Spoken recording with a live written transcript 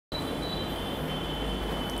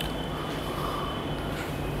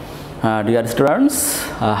Dear students,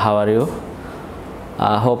 how are you?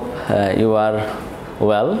 Hope you are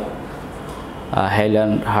well, healthy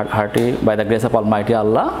and hearty by the grace of Almighty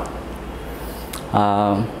Allah.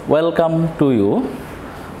 Welcome to you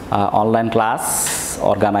online class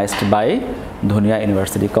organized by Dhunia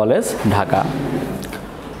University College, Dhaka,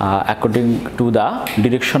 according to the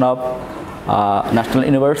direction of National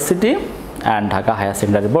University and Dhaka Higher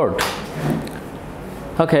Secondary Board.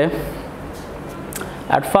 Okay.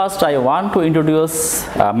 At first, I want to introduce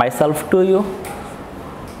myself to you.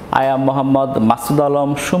 I am Muhammad Masud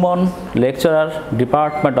Alam Shumon, lecturer,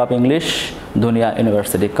 Department of English, Dhunia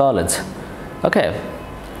University College. Okay.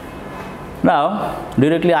 Now,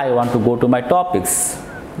 directly I want to go to my topics.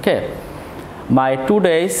 Okay. My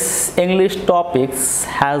today's English topics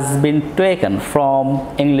has been taken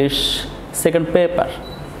from English second paper.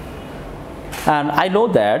 And I know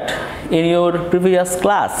that in your previous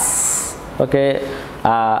class, okay,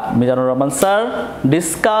 Mizanur Rahman sir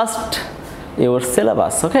discussed your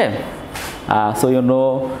syllabus, okay. So you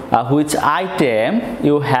know which item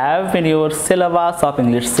you have in your syllabus of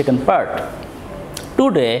English second part.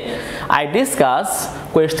 Today I discuss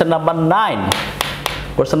question number 9.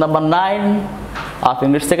 Question number 9 of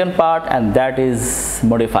English second part, and that is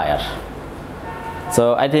modifier.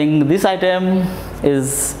 So I think this item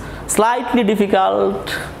is slightly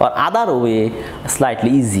difficult, or other way slightly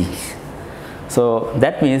easy. So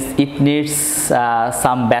that means it needs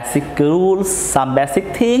some basic rules, some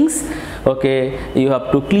basic things. Okay, you have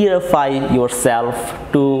to clarify yourself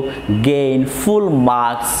to gain full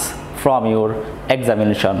marks from your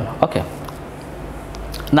examination. Okay.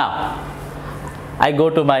 Now I go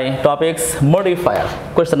to my topics. Modifier,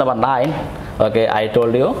 question number 9. Okay, I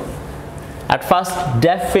told you. At first,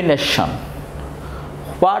 definition.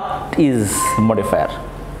 What is modifier?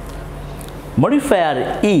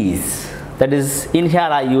 Modifier is, that is, in here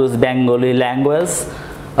I use Bengali language.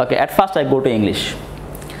 Okay, at first I go to English.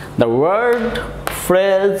 The word,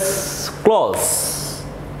 phrase, clause.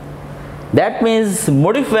 That means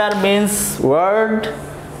modifier means word,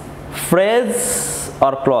 phrase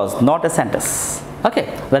or clause, not a sentence.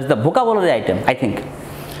 Okay, that's the vocabulary item, I think.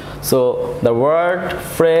 So the word,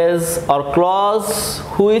 phrase or clause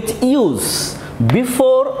which use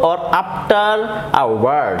before or after a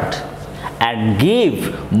word and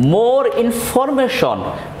give more information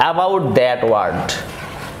about that word,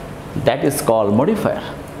 that is called modifier.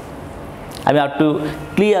 আমি একটু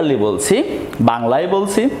clearly বলছি, বাংলায়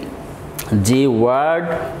বলছি, যে word,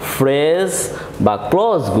 phrase বা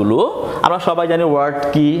ক্লজগুলো, আমরা সবাই জানি ওয়ার্ড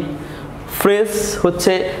কি, ফ্রেজ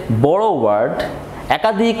হচ্ছে বড় ওয়ার্ড,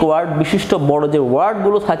 একাধিক ওয়ার্ড বিশিষ্ট বড় যে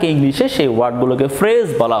ওয়ার্ডগুলো থাকে ইংলিশে, সেই ওয়ার্ডগুলোকে ফ্রেজ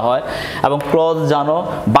বলা হয়, এবং ক্লজ জানো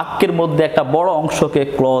বাক্যের মধ্যে একটা বড় অংশকে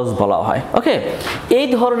ক্লজ বলা হয়। ওকে, এই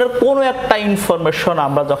ধরনের কোনো একটা ইনফরমেশন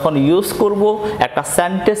আমরা যখন ইউজ করব একটা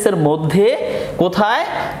সেন্টেন্সের মধ্যে, কোথায়,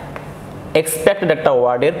 এক্সপেক্টেড একটা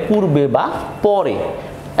ওয়ার্ডের পূর্বে বা পরে,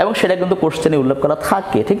 এবং সেটা কিন্তু কোশ্চেনে উল্লেখ করা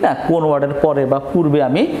থাকে, ঠিক না, কোন ওয়ার্ডের পরে বা পূর্বে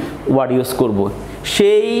আমি ওয়ার্ড ইউজ করব।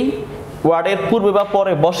 সেই ওয়ার্ডের পূর্বে বা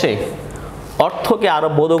পরে বসে অর্থকে আরো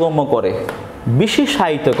বোধগম্য করে,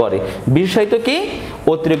 বিশেষায়িত করে। বিশেষায়িত কি?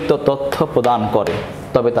 অতিরিক্ত তথ্য প্রদান করে,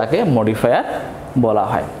 তবে তাকে মডিফায়ার বলা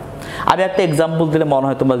হয়। আমি একটা এক্সাম্পল দিলে মনে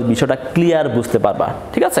হয় তোমরা বিষয়টা ক্লিয়ার বুঝতে পারবা,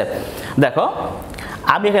 ঠিক আছে? দেখো,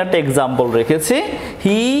 আমি এখানে একটা এক্সাম্পল রেখেছি,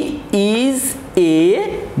 he is a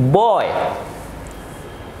boy.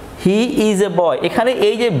 He is a বয়, এখানে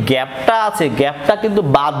এই যে গ্যাপটা আছে, গ্যাপটা কিন্তু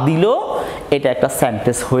বাদ দিলেও এটা একটা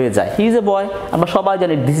সেন্টেন্স হয়ে যায়। হি ইজ এ বয়, আমরা সবাই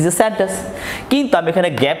জানি দিস ইজ এ সেন্টেন্স, কিন্তু আমি এখানে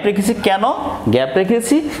গ্যাপ রেখেছি। কেন গ্যাপ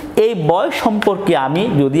রেখেছি? এই বয় সম্পর্কে আমি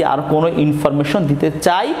যদি আর কোনো ইনফরমেশন দিতে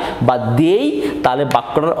চাই বা দেই, তাহলে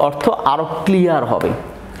বাক্যটার অর্থ আরো ক্লিয়ার হবে।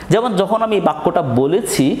 যেমন যখন আমি এই বাক্যটা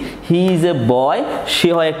বলেছি, হি ইজ এ বয়, সে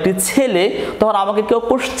হয় একটি ছেলে, তখন আমাকে কেউ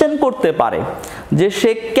কোশ্চেন করতে পারে যে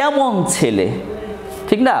সে কেমন ছেলে,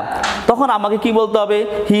 ঠিক না? তখন আমাকে কি বলতে হবে?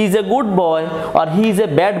 He is a good boy R he is a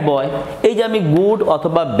bad boy. এই যে আমি গুড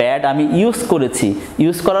অথবা ব্যাড আমি ইউজ করেছি,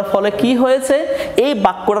 ইউজ করার ফলে কি হয়েছে? এই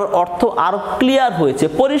বাক্যটার অর্থ আরো ক্লিয়ার হয়েছে,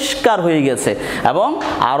 পরিষ্কার হয়ে গেছে, এবং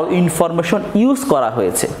আরো ইনফরমেশন ইউজ করা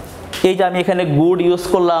হয়েছে। এই যে আমি এখানে গুড ইউজ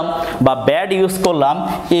করলাম বা ব্যাড ইউজ করলাম,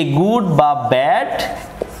 এই গুড বা ব্যাড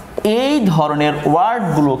এই ধরনের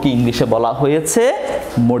ওয়ার্ডগুলোকে ইংলিশে বলা হয়েছে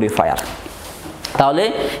মডিফায়ার। তাহলে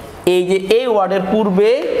এই যে এই ওয়ার্ডের পূর্বে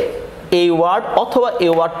এই ওয়ার্ড অথবা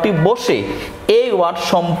এই ওয়ার্ডটি বসে এই ওয়ার্ড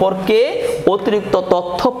সম্পর্কে অতিরিক্ত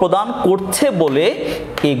তথ্য প্রদান করছে বলে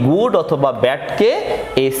এই গুড অথবা ব্যাডকে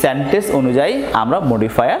এই সেন্টেন্স অনুযায়ী আমরা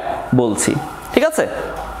মডিফায়ার বলছি, ঠিক আছে?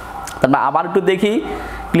 তাহলে আবার একটু দেখি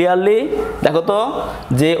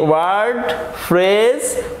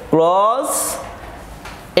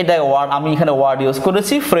এটা ওয়ার্ড, আমি এখানে ওয়ার্ড ইউজ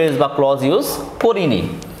করেছি, ফ্রেজ বা ক্লজ ইউজ করিনি।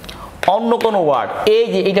 অন্য কোনো ওয়ার্ড, এই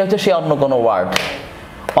যে এটা হচ্ছে সে অন্য কোনো ওয়ার্ড,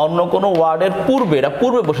 অন্য কোনো ওয়ার্ডের পূর্বে, এটা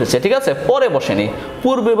পূর্বে বসেছে, ঠিক আছে, পরে বসেনি,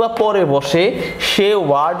 পূর্বে বা পরে বসে সে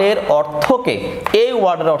ওয়ার্ডের অর্থকে, এই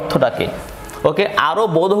ওয়ার্ডের অর্থটাকে ওকে আরো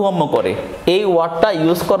বোধগম্য করে। এই ওয়ার্ডটা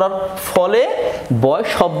ইউজ করার ফলে বয়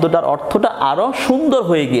শব্দটার অর্থটা আরো সুন্দর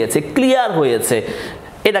হয়ে গিয়েছে, ক্লিয়ার হয়েছে,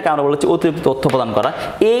 এটাকে আমরা বলেছি অতিরিক্ত তথ্য প্রদান করা।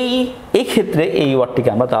 এই ক্ষেত্রে এই ওয়ার্ডটিকে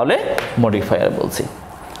আমরা তাহলে মডিফায়ার বলছি।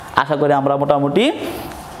 আশা করি আমরা মোটামুটি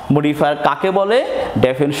মডিফায়ার কাকে বলে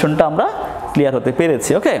ডেফিনিশনটা আমরা ক্লিয়ার হতে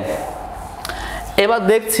পেরেছি। ওকে, এবার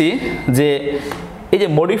দেখছি যে এই যে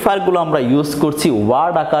মডিফায়ারগুলো আমরা ইউজ করছি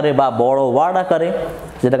ওয়ার্ড আকারে বা বড় ওয়ার্ড আকারে,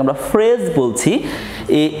 যেটাকে আমরা ফ্রেজ বলছি,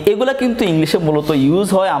 এগুলা কিন্তু ইংলিশে মূলত ইউজ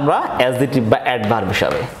হয় আমরা অ্যাডজেক্টিভ বা অ্যাডভার্ব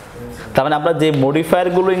হিসাবে। তার মানে আমরা যে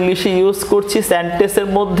মডিফায়ারগুলো ইংলিশে ইউজ করছি সেন্টেন্সের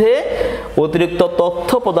মধ্যে অতিরিক্ত তথ্য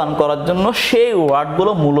প্রদান করার জন্য, সেই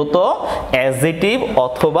ওয়ার্ডগুলো মূলত অ্যাডজেক্টিভ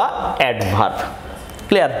অথবা অ্যাডভার্ব।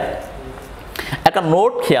 ক্লিয়ার? একটা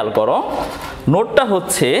নোট খেয়াল করো, নোটটা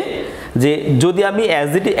হচ্ছে যে যদি আমি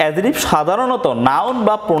অ্যাডজেক্টিভ সাধারণত নাউন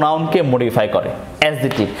বা প্রোনাউনকে মডিফাই করে।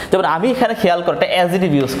 অ্যাডজেক্টিভ যেমন আমি এখানে খেয়াল করো একটা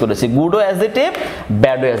অ্যাডজেক্টিভ ইউজ করেছি, গুডও অ্যাডজেক্টিভ,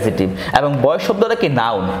 ব্যাডও অ্যাডজেক্টিভ, এবং বয় শব্দটা কি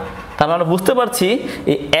নাউন। তার মানে বুঝতে পারছি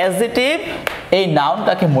এই অ্যাডজেক্টিভ এই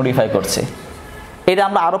নাউনটাকে মডিফাই করছে। এটা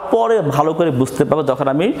আমরা আরো পরে ভালো করে বুঝতে পারবো যখন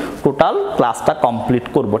আমি টোটাল ক্লাসটা কমপ্লিট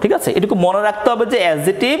করব, ঠিক আছে। এটুকু মনে রাখতে হবে যে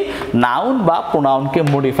অ্যাডজেক্টিভ নাউন বা প্রোনাউনকে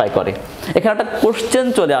মডিফাই করে। এখানে একটা কোশ্চেন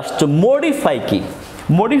চলে আসছে, মডিফাই কি?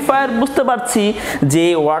 মডিফায়ার বুঝতে পারছি যে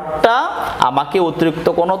ওয়ার্ডটা আমাকে অতিরিক্ত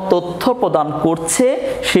কোনো তথ্য প্রদান করছে,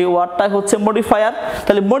 সেই ওয়ার্ডটাই হচ্ছে মডিফায়ার।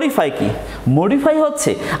 তাহলে মডিফাই কি? মডিফাই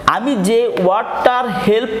হচ্ছে আমি যে ওয়ার্ডটার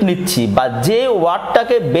হেল্প নিচ্ছি বা যে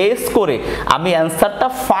ওয়ার্ডটাকে বেস করে আমি অ্যান্সারটা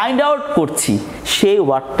ফাইন্ড আউট করছি, সেই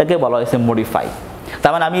ওয়ার্ডটাকে বলা হয়েছে মডিফাই।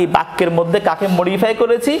 তার মানে আমি এই বাক্যের মধ্যে কাকে মডিফাই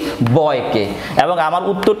করেছি? বয়কে, এবং আমার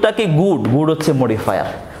উত্তরটা কি গুড, গুড হচ্ছে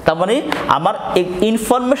মডিফায়ার। তার মানে আমার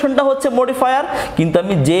ইনফরমেশনটা হচ্ছে মডিফায়ার, কিন্তু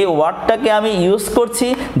আমি যে ওয়ার্ডটাকে আমি ইউজ করছি,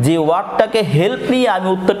 যে ওয়ার্ডটাকে হেল্প নিয়ে আমি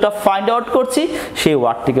উত্তরটা ফাইন্ড আউট করছি, সেই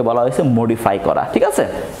ওয়ার্ডটিকে বলা হয়েছে মডিফাই করা, ঠিক আছে।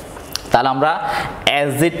 তাহলে আমরা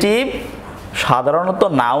অ্যাডজেক্টিভ সাধারণত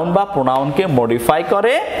নাউন বা প্রোনাউনকে মডিফাই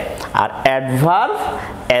করে, আর অ্যাডভার্ব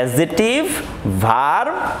অ্যাডজেক্টিভ,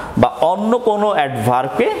 ভার্ব বা অন্য কোনো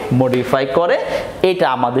অ্যাডভার্বকে মডিফাই করে। এটা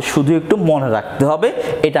আমাদের শুধু একটু মনে রাখতে হবে,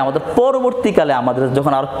 এটা আমাদের পরবর্তীকালে আমাদের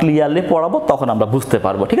যখন আরো ক্লিয়ারলি পড়াবো তখন আমরা বুঝতে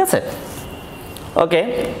পারবো, ঠিক আছে। ওকে,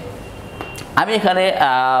 আমি এখানে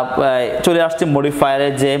চলে আসছি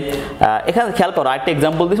মডিফায়ারের যে এখানে খেয়াল করো আরেকটা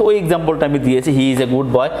এক্সাম্পল দিয়েছি, ওই এক্সাম্পলটা আমি দিয়েছি he is a good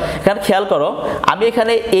boy. এখানে খেয়াল করো আমি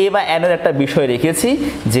এখানে এ বা এন এর একটা বিষয় রেখেছি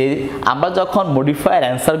যে আমরা যখন মডিফায়ার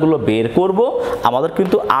অ্যান্সারগুলো বের করব আমাদের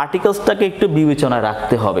কিন্তু আর্টিকেলসটাকে একটু বিবেচনায়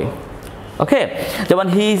রাখতে হবে। ওকে, যেমন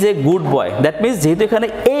he is a good boy, that means যেহেতু এখানে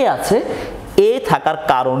এ আছে, এ থাকার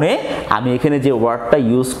কারণে আমি এখানে যে ওয়ার্ডটা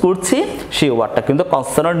ইউজ করছি সেই ওয়ার্ডটা কিন্তু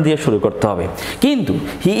কনসোনেন্ট দিয়ে শুরু করতে হবে। কিন্তু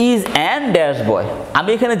হি ইজ অ্যান ড্যাশ বয়, আমি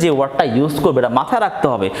এখানে যে ওয়ার্ডটা ইউজ করবো এটা মাথায় রাখতে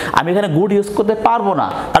হবে, আমি এখানে গুড ইউজ করতে পারবো না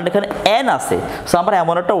কারণ এখানে অ্যান আছে। সো আমার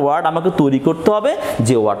এমন একটা ওয়ার্ড আমাকে তৈরি করতে হবে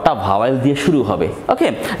যে ওয়ার্ডটা ভাওয়েল দিয়ে শুরু হবে। ওকে,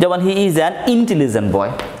 যেমন হি ইজ অ্যান ইন্টেলিজেন্ট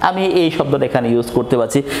বয়, আমি এই শব্দটা এখানে ইউজ করতে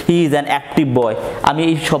পারছি। হি ইজ অ্যান অ্যাক্টিভ বয়, আমি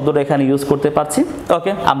এই শব্দটা এখানে ইউজ করতে পারছি।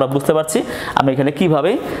 ওকে, আমরা বুঝতে পারছি আমি এখানে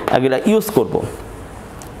কিভাবে এগুলা ইউজ করব।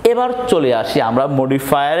 এবার চলে আসি আমরা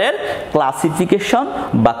মডিফায়ারের ক্লাসিফিকেশন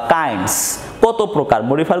বা কাইন্ডস, কত প্রকার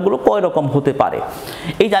মডিফায়ারগুলো কয় রকম হতে পারে।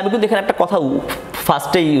 এই যে আমি কিন্তু এখানে একটা কথা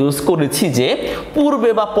ফার্স্টে ইউজ করেছি যে পূর্বে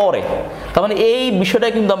বা পরে, তার মানে এই বিষয়টা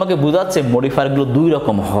কিন্তু আমাকে বোঝাচ্ছে মডিফায়ারগুলো দুই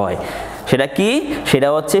রকম হয়। সেটা কি? সেটা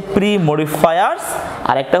হচ্ছে প্রি মডিফায়ার্স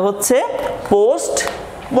আর একটা হচ্ছে post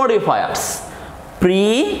modifiers. Pre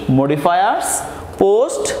modifiers,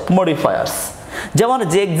 post modifiers. যেমন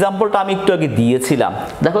যে এক্সাম্পলটা আমি একটু আগে দিয়েছিলাম,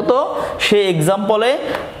 দেখো তো সেই এক্সাম্পলে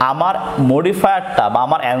আমার মডিফায়ারটা বা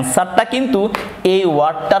আমার অ্যান্সারটা কিন্তু এই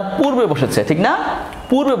ওয়ার্ডটার পূর্বে বসেছে, ঠিক না?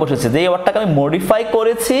 পূর্বে বসেছে, যে ওয়ার্ডটাকে আমি মডিফাই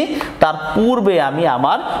করেছি তার পূর্বে আমি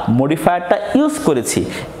আমার মডিফায়ারটা ইউজ করেছি,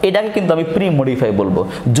 এটাকে কিন্তু আমি প্রি মডিফাই বলবো।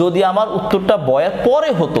 যদি আমার উত্তরটা বয়ের পরে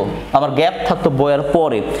হতো, আমার গ্যাপ থাকতো বয়ের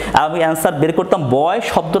পরে, আর আমি অ্যান্সার বের করতাম বয়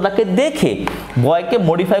শব্দটাকে দেখে, বয়কে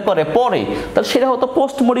মডিফাই করে পরে, তাহলে সেটা হতো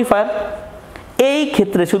পোস্ট মডিফায়ার। এই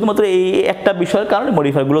ক্ষেত্রে শুধুমাত্র এই একটা বিষয়ের কারণে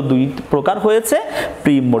মডিফায়ারগুলো দুই প্রকার হয়েছে,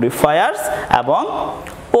 প্রি মডিফায়ার্স এবং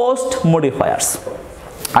পোস্ট মডিফায়ার্স।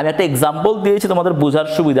 আমি একটা এক্সাম্পল দিয়েছি তোমাদের বোঝার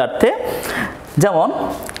সুবিধার্থে, যেমন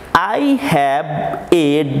I have a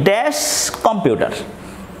dash computer,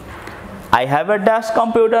 I have a dash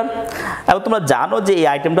computer. এবং তোমরা জানো যে এই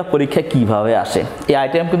আইটেমটা পরীক্ষায় কিভাবে আসে। এই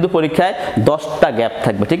আইটেম কিন্তু পরীক্ষায় 10টা গ্যাপ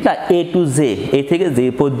থাকবে, ঠিক না? এ টু জে, এ থেকে জে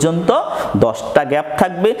পর্যন্ত 10টা গ্যাপ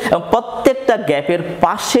থাকবে এবং প্রত্যেকটা গ্যাপের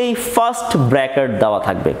পাশেই ফার্স্ট ব্র্যাকেট দেওয়া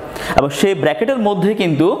থাকবে এবং সেই ব্র্যাকেটের মধ্যে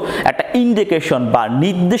কিন্তু একটা ইন্ডিকেশন বা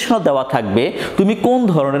নির্দেশনা দেওয়া থাকবে তুমি কোন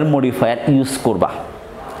ধরনের মডিফায়ার ইউজ করবা।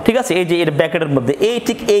 ঠিক আছে, এই যে এর ব্র্যাকেটের মধ্যে এই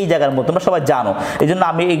ঠিক এই জায়গার মধ্যে তোমরা সবাই জানো, এই জন্য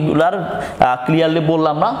আমি এইগুলার ক্লিয়ারলি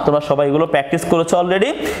বললাম না, তোমরা সবাই এগুলো প্র্যাকটিস করেছো অলরেডি।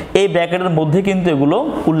 এই ব্র্যাকেটের মধ্যে কিন্তু এগুলো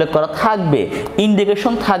উল্লেখ করা থাকবে,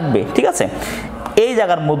 ইন্ডিকেশন থাকবে। ঠিক আছে, এই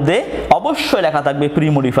জায়গার মধ্যে অবশ্যই লেখা থাকবে প্রি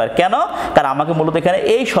মডিফায়ার। কেন? কারণ আমাকে মূলত এখানে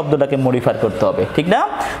এই শব্দটাকে মডিফাই করতে হবে, ঠিক না?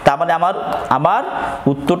 তার মানে আমার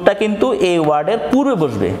উত্তরটা কিন্তু এই ওয়ার্ডের পূর্বে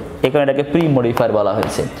বসবে, এখানে এটাকে প্রি মডিফায়ার বলা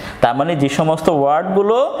হয়েছে। তার মানে যে সমস্ত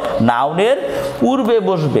ওয়ার্ডগুলো নাউনের পূর্বে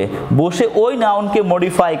বসবে, বসে ওই নাউনকে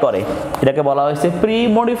মডিফাই করে, এটাকে বলা হয়েছে প্রি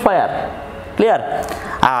মডিফায়ার। ক্লিয়ার?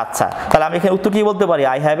 আচ্ছা, তাহলে আমি এখানে উত্তর কি বলতে পারি?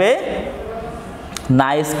 I have a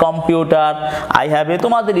nice computer, I have a,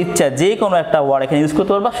 তোমাদের ইচ্ছা যে কোনো একটা ওয়ার্ড এখানে ইউজ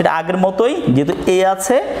করতে পারবা, সেটা আগের মতোই, যেহেতু এ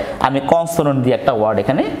আছে আমি কনসোনেন্ট দিয়ে একটা ওয়ার্ড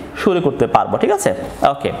এখানে শুরু করতে পারবো। ঠিক আছে,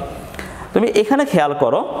 ওকে। তুমি এখানে খেয়াল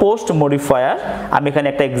করো পোস্ট মডিফায়ার, আমি এখানে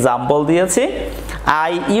একটা এক্সাম্পল দিয়েছি,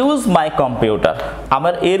 আই ইউজ মাই কম্পিউটার।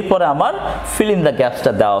 আমার এরপরে আমার ফিল ইন দ্য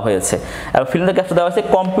গ্যাপসটা দেওয়া হয়েছে এবং ফিল ইন দ্য গ্যাপসটা দেওয়া হয়েছে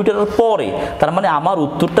কম্পিউটারের পরে। তার মানে আমার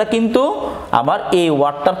উত্তরটা কিন্তু আমার এই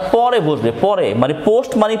ওয়ার্ডটার পরে বসবে, পরে মানে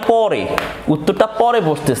পোস্ট মানে পরে, উত্তরটা পরে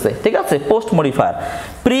বসতেছে। ঠিক আছে, পোস্ট মডিফায়ার।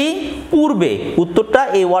 প্রি পূর্বে, উত্তরটা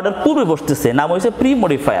এই ওয়ার্ডের পূর্বে বসতেছে, নাম হয়েছে pre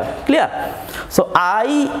modifier. Clear? So I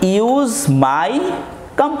use my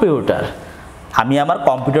computer, আমি আমার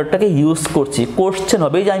কম্পিউটারটাকে ইউজ করছি। কোশ্চেন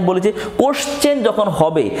হবে, এই যে আমি বলেছি কোশ্চেন যখন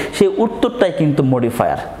হবে সেই উত্তরটাই কিন্তু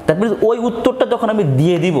মডিফায়ার। দ্যাট মিনস ওই উত্তরটা যখন আমি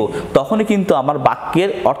দিয়ে দিব তখনই কিন্তু আমার বাক্যের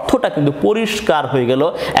অর্থটা কিন্তু পরিষ্কার হয়ে গেল,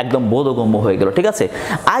 একদম বোধগম্য হয়ে গেল। ঠিক আছে,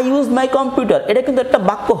 আই ইউজ মাই কম্পিউটার, এটা কিন্তু একটা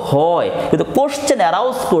বাক্য হয়, কিন্তু কোশ্চেন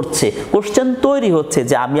অ্যারাউজ করছে, কোশ্চেন তৈরি হচ্ছে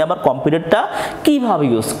যে আমি আমার কম্পিউটারটা কিভাবে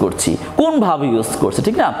ইউজ করছি, কোনভাবে ইউজ করছি।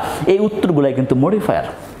 ঠিক না, এই উত্তরগুলাই কিন্তু মডিফায়ার।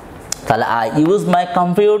 তাহলে I use my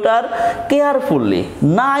computer carefully,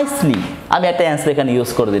 nicely, আমি একটা অ্যান্সার এখানে ইউজ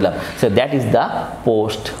করে দিলাম। So that is the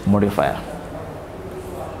post modifier.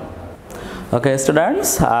 Okay students,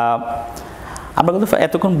 আমরা কিন্তু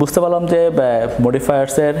এতক্ষণ বুঝতে পারলাম যে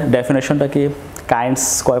মডিফায়ার্সের ডেফিনেশনটা কি, কাইন্ডস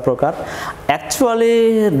কয় প্রকার। Actually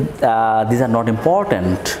this are not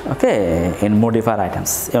important, okay, in modifier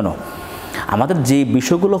items. YONO, আমাদের যে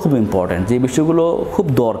বিষয়গুলো খুব ইম্পর্ট্যান্ট, যে বিষয়গুলো খুব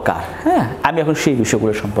দরকার, হ্যাঁ, আমি এখন সেই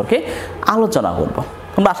বিষয়গুলো সম্পর্কে আলোচনা করব।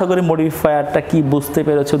 তোমরা আশা করি মডিফায়ারটা কি বুঝতে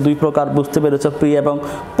পেরেছো, দুই প্রকার বুঝতে পেরেছো, প্রি এবং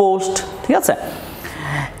পোস্ট। ঠিক আছে,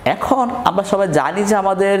 এখন আমরা সবাই জানি যে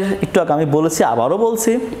আমাদের, একটু আগে আমি বলেছি আবারও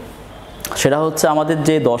বলছি, সেটা হচ্ছে আমাদের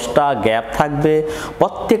যে 10টা গ্যাপ থাকবে,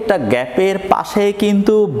 প্রত্যেকটা গ্যাপের পাশে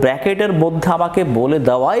কিন্তু ব্র্যাকেটের মধ্যে আমাকে বলে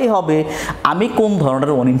দেওয়াই হবে আমি কোন ধরনের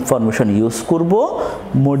ইনফরমেশন ইউজ করব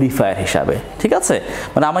মডিফায়ার হিসাবে। ঠিক আছে,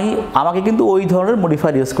 মানে আমাকে কিন্তু ওই ধরনের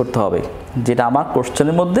মডিফায়ার ইউজ করতে হবে যেটা আমার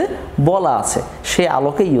কোশ্চেনের মধ্যে বলা আছে, সে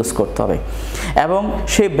আলোকে ইউজ করতে হবে। এবং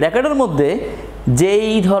সেই ব্র্যাকেটের মধ্যে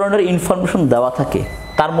যেই ধরনের ইনফরমেশন দেওয়া থাকে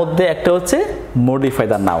তার মধ্যে একটা হচ্ছে মডিফাই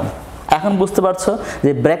দ্য নাউন। এখন বুঝতে পারছো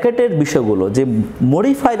যে ব্র্যাকেটের বিষয়গুলো, যে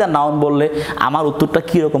মডিফাই দ্য নাউন বললে আমার উত্তরটা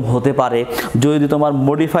কীরকম হতে পারে, যদি তোমার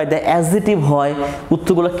মডিফাই দ্য অ্যাডজেক্টিভ হয়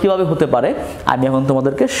উত্তরগুলো কীভাবে হতে পারে, আমি এখন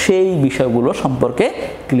তোমাদেরকে সেই বিষয়গুলো সম্পর্কে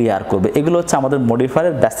ক্লিয়ার করবে। এগুলো হচ্ছে আমাদের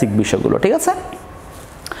মডিফায়ারের বেসিক বিষয়গুলো। ঠিক আছে,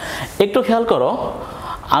 একটু খেয়াল করো,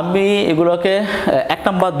 আমি এগুলোকে 1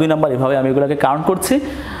 নাম্বার 2 নাম্বার এভাবে আমি এগুলোকে কাউন্ট করছি।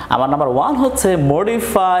 আমার নাম্বার 1 হচ্ছে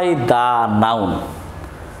মডিফাই দ্য নাউন।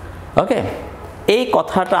 ওকে, এই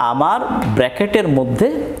কথাটা আমার ব্র্যাকেটের মধ্যে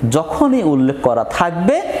যখনই উল্লেখ করা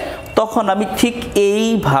থাকবে তখন আমি ঠিক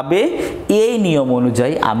এইভাবে, এই নিয়ম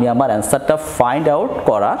অনুযায়ী আমি আমার অ্যান্সারটা ফাইন্ড আউট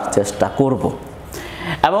করার চেষ্টা করব।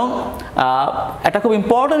 এবং একটা খুব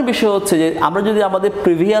ইম্পর্টেন্ট বিষয় হচ্ছে যে আমরা যদি আমাদের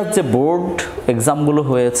প্রিভিয়াস যে বোর্ড এক্সামগুলো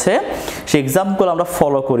হয়েছে সেই এক্সামগুলো আমরা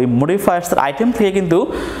ফলো করি, মডিফায়ার্সের আইটেম থেকে কিন্তু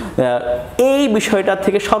এই বিষয়টা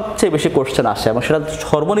থেকে সবচেয়ে বেশি কোশ্চেন আসে এবং সেটা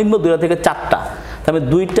সর্বনিম্ন 2টা থেকে 4টা, তবে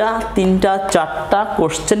 2টা 3টা 4টা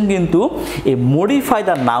কোশ্চেন কিন্তু এই মডিফাই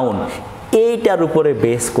দ্য নাউন এইটার উপরে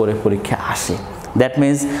বেস করে পরীক্ষা আসে। দ্যাট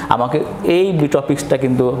মিনস আমাকে এই টপিক্সটা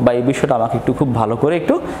কিন্তু বা এই বিষয়টা আমাকে একটু খুব ভালো করে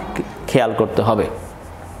একটু খেয়াল করতে হবে।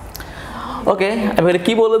 ওকে, আমি এখানে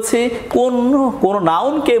কি বলেছি, কোন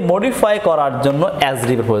নাউনকে মডিফাই করার জন্য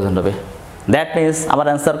অ্যাডজেক্টিভের প্রয়োজন হবে। দ্যাট মিনস আমার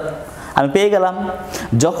অ্যান্সার আমি পেয়ে গেলাম।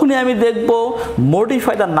 যখনই আমি দেখব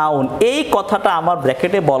মডিফাই দ্য নাউন এই কথাটা আমার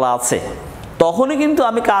ব্র্যাকেটে বলা আছে তখনই কিন্তু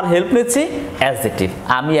আমি কার হেল্প নিচ্ছি, অ্যাডজেক্টিভ।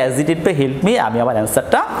 আমি অ্যাডজেক্টিভে হেল্প নিয়ে আমি আমার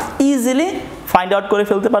অ্যান্সারটা ইজিলি ফাইন্ড আউট করে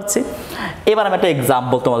ফেলতে পারছি। এবার আমি একটা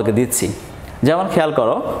এক্সাম্পল তোমাদেরকে দিচ্ছি। যেমন খেয়াল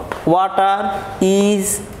করো, ওয়াটার ইজ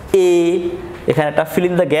এ এখানে একটা ফিল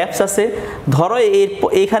ইন দ্য গ্যাপস আছে। ধরো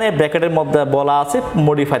এইখানে ব্র্যাকেটের মধ্যে বলা আছে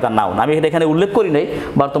মডিফাই দ্য নাউন, আমি এখানে উল্লেখ করি নাই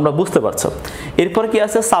বা তোমরা বুঝতে পারছো। এরপর কি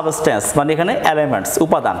আছে সাবস্টেন্স, মানে এখানে এলিমেন্টস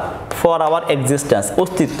উপাদান, ফর আওয়ার এক্সিস্টেন্স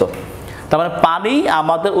অস্তিত্ব, তার মানে পানি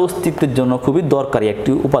আমাদের অস্তিত্বের জন্য খুবই দরকারি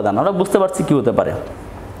একটি উপাদান। আমরা বুঝতে পারছি কি হতে পারে।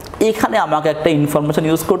 এখানে আমাকে একটা ইনফরমেশন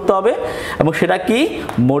ইউজ করতে হবে এবং সেটা কি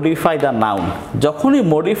মডিফাই দ্য নাউন। যখনই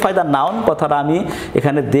মডিফাই দ্য নাউন কথাটা আমি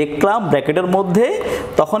এখানে দেখলাম ব্র্যাকেটের মধ্যে,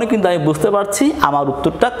 তখনই কিন্তু আমি বুঝতে পারছি আমার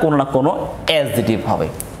উত্তরটা কোনো না কোনো অ্যাডজেক্টিভ হবে।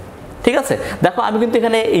 ঠিক আছে, দেখো আমি কিন্তু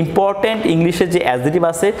এখানে ইম্পর্টেন্ট ইংলিশে যে অ্যাডজেক্টিভ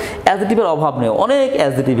আছে, অ্যাডজেক্টিভের অভাব নেই, অনেক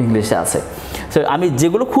অ্যাডজেক্টিভ ইংলিশে আছে। সো আমি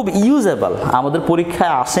যেগুলো খুব ইউজেবল আমাদের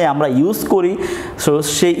পরীক্ষায় আসে আমরা ইউজ করি, সো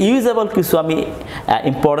সেই ইউজেবল কিছু আমি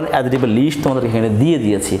ইম্পর্টেন্ট অ্যাডজেক্টিভের লিস্ট তোমাদের এখানে দিয়ে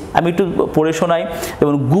দিয়েছি। আমি একটু পড়ে শোনাই,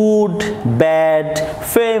 যেমন good, bad,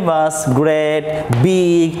 famous, great,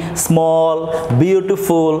 big, small,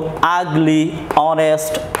 beautiful, আগলি,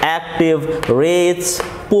 honest, active, rich,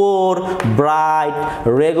 poor, bright,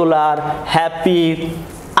 regular, happy,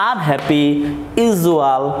 unhappy,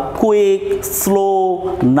 usual, quick, slow,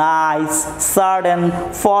 nice, sudden,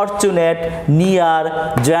 fortunate, near,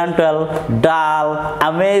 gentle, dull,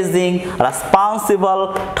 amazing, responsible,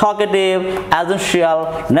 talkative, essential,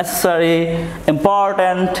 necessary,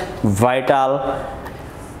 important, vital।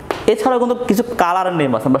 এছাড়াও কিন্তু কিছু কালারের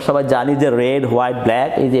name আছে, আমরা সবাই জানি যে red, white,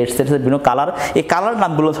 black, এই যে এটসেট্রা বিভিন্ন কালার, এই কালার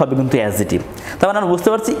নামগুলো সবই কিন্তু অ্যাডজেক্টিভ। তার মানে আমরা বুঝতে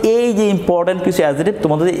পারছি এই যে ইম্পর্টেন্ট কিছু অ্যাডজেক্টিভ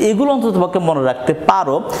তোমাদের এগুলো অন্তত তোমাকে মনে রাখতে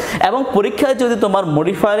পারো, এবং পরীক্ষায় যদি তোমার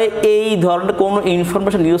মডিফায়ারে এই ধরনের কোনো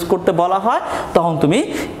ইনফরমেশন ইউজ করতে বলা হয় তখন তুমি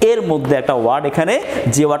এর মধ্যে একটা ওয়ার্ড, এখানে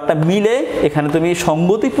যে ওয়ার্ডটা মিলে এখানে তুমি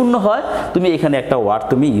সঙ্গতিপূর্ণ হয়, তুমি এখানে একটা ওয়ার্ড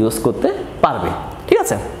তুমি ইউজ করতে পারবে। ঠিক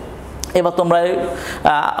আছে, এবার তোমরা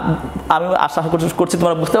আমি আশা করছি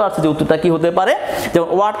তোমরা বুঝতে পারছো যে উত্তরটা কি হতে পারে। যেমন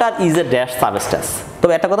water is a dash substance.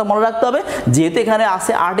 তবে একটা কথা মনে রাখতে হবে, যেহেতু এখানে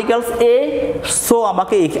আছে আর্টিকেলস এ, সো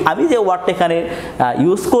আমাকে আমি যে ওয়ার্ডটা এখানে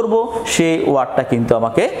ইউজ করব সেই ওয়ার্ডটা কিন্তু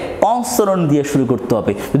আমাকে কনসোনেন্ট দিয়ে শুরু করতে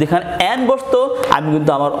হবে। যদি এখানে অ্যান বসতো আমি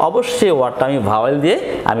কিন্তু আমার অবশ্যই ওয়ার্ডটা আমি ভাওয়েল দিয়ে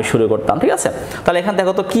আমি শুরু করতাম। ঠিক আছে, তাহলে এখানে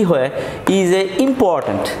দেখো তো কি হয়, ইজ এ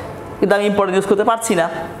ইম্পর্টেন্ট, কিন্তু আমি ইম্পর্টেন্ট ইউজ করতে পারছি না।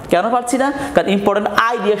 কেন পারছি না? কারণ ইম্পর্টেন্ট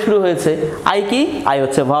আই দিয়ে শুরু হয়েছে। আই কি? আই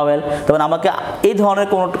হচ্ছে ভাওয়েল। তখন আমাকে এই ধরনের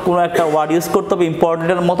কোনো একটা ওয়ার্ড ইউজ করতে হবে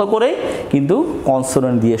ইম্পর্টেন্টের মতো করে, কিন্তু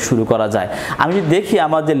কনসোনেন্ট দিয়ে শুরু করা যায়। আমি যদি দেখি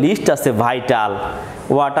আমার যে লিস্ট আছে, vital,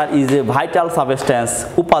 water is a vital substance,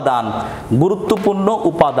 উপাদান, গুরুত্বপূর্ণ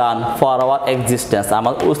উপাদান ফর আওয়ার এক্সিস্টেন্স,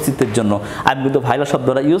 আমার অস্তিত্বের জন্য, আমি কিন্তু ভাইটাল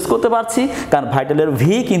শব্দটা ইউজ করতে পারছি কারণ ভাইটালের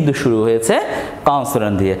ভি কিন্তু শুরু হয়েছে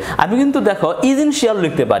কনসোনেন্ট দিয়ে। আমি কিন্তু দেখো ইজেনশিয়াল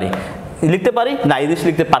লিখতে পারি না, ইজেনশিয়াল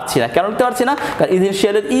লিখতে পারছি না। কেন লিখতে পারছি না? কারণ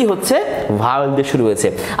ইজেনশিয়ালের ই হচ্ছে ভাওয়েল দিয়ে শুরু হয়েছে।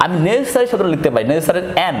 আমি নেসেসারি শব্দটা লিখতে পারি, নেসেসারির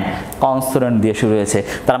এন কনসোনেন্ট দিয়ে শুরু হয়েছে।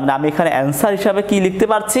 তার মানে আমি এখানে অ্যান্সার হিসাবে কি লিখতে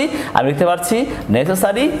পারছি? আমি লিখতে পারছি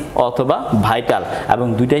নেসেসারি অথবা ভাইটাল, এবং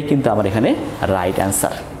দুইটাই কিন্তু আমার এখানে রাইট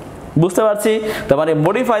অ্যান্সার। বুঝতে পারছি? তার মানে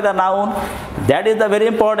modify the noun, that is the very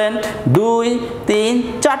important. 2, 3,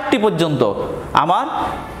 4টি পর্যন্ত আমার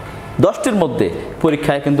 10টির মধ্যে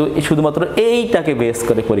পরীক্ষায় কিন্তু শুধুমাত্র এইটাকে বেস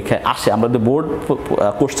করে পরীক্ষায় আসে। আমরা বোর্ড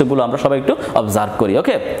কোশ্চেনগুলো আমরা সবাই একটু অবজার্ভ করি।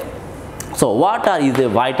 ওকে, so water is a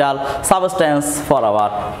vital substance for our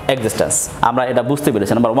existence, আমরা এটা বুঝতে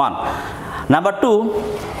পেরেছি, number 1। Number 2,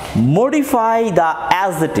 modify the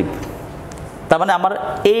adjective. তার মানে আমার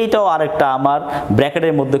এইটাও আরেকটা আমার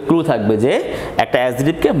ব্র্যাকেটের মধ্যে ক্লু থাকবে যে একটা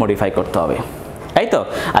অ্যাডজেক্টিভকে মডিফাই করতে হবে, তাই তো?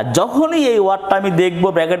 আর যখনই এই ওয়ার্ডটা আমি দেখবো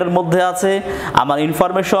ব্র্যাকেটের মধ্যে আছে, আমার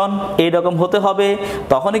ইনফরমেশন এইরকম হতে হবে,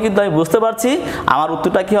 তখনই কিন্তু আমি বুঝতে পারছি আমার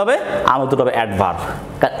উত্তরটা কি হবে। আমার উত্তরটা হবে অ্যাডভার্ব,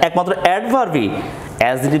 কারণ একমাত্র অ্যাডভার্বই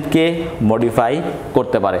অ্যাডজেক্টিভকে মডিফাই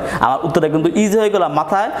করতে পারে। আমার উত্তরটা কিন্তু ইজি হয়ে গেল,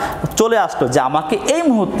 মাথায় চলে আসলো যে আমাকে এই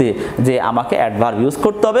মুহূর্তে যে আমাকে অ্যাডভার্ব ইউজ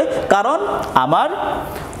করতে হবে, কারণ আমার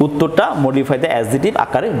উত্তরটা মডিফাই দ্য অ্যাডজেক্টিভ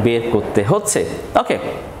আকারে বের করতে হচ্ছে। ওকে,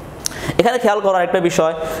 এখানে খেয়াল করার একটা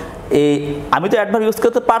বিষয়, আমি তো অ্যাডভার্ব ইউজ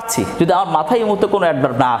করতে পারছি, যদি আমার মাথায় এই মুহূর্তে কোনো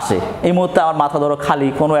অ্যাডভার্ব না আসে, এই মুহূর্তে আমার মাথা ধরো খালি,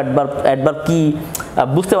 কোনো অ্যাডভার্ব কি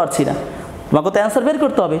বুঝতে পারছি না, তোমাকে তো অ্যান্সার বের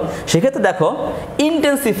করতে হবে। সেক্ষেত্রে দেখো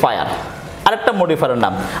ইন্টেন্সিফায়ার আরেকটা মডিফায়ারের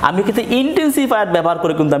নাম, আমি কিন্তু ইন্টেন্সিফায়ার ব্যবহার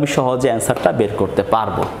করে কিন্তু আমি সহজে অ্যান্সারটা বের করতে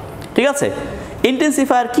পারবো। ঠিক আছে,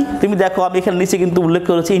 ইন্টেন্সিফায়ার কি তুমি দেখো, আমি এখানে নিচে কিন্তু উল্লেখ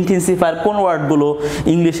করেছি ইন্টেন্সিফায়ার কোন ওয়ার্ডগুলো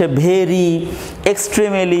ইংলিশে ভেরি,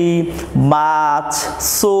 এক্সট্রিমলি, মাচ,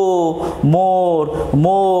 সো, মোর,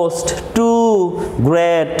 most, two,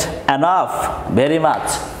 great, enough, very much.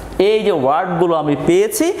 এই যে ওয়ার্ডগুলো আমি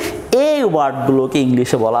পেয়েছি, এই ওয়ার্ডগুলোকে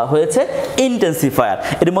ইংলিশে বলা হয়েছে ইন্টেন্সিফায়ার।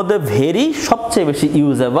 এর মধ্যে ভেরি সবচেয়ে বেশি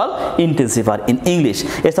ইউজেবল ইন্টেন্সিফায়ার ইন ইংলিশ।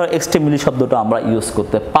 এছাড়া এক্সট্রিমলি শব্দটা আমরা ইউজ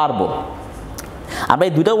করতে পারবো। আমরা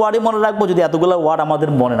এই দুটো ওয়ার্ডই মনে রাখবো। যদি এতগুলো ওয়ার্ড আমাদের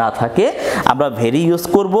মনে না থাকে, আমরা ভেরি ইউজ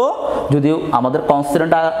করব। যদি আমাদের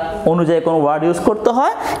কনসোনেন্ট অনুযায়ী কোনো ওয়ার্ড ইউজ করতে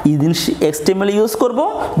হয় ইন এক্সটেমল ইউজ করব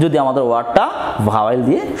যদি আমাদের ওয়ার্ডটা ভাওয়েল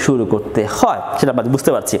দিয়ে শুরু করতে হয়, সেটা আমরা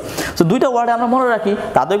বুঝতে পারছি। তো দুইটা ওয়ার্ড আমরা মনে রাখি,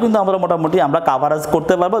 তাতেও কিন্তু আমরা মোটামুটি আমরা কাভারেজ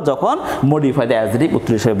করতে পারবো যখন মডিফাই দ্য অ্যাডজেক্টিভ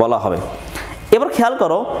উত্তর হিসেবে বলা হবে। এবার খেয়াল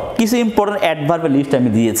করো, কিছু ইম্পর্টেন্ট অ্যাডভার্বের লিস্ট আমি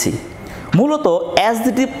দিয়েছি। মূলত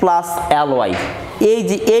অ্যাডজেক্টিভ প্লাস এলওয়াই, এই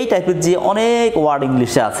যে এই টাইপের যে অনেক ওয়ার্ড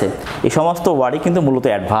ইংলিশে আছে, এই সমস্ত ওয়ার্ডই কিন্তু মূলত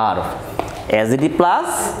adverb. Adjective plus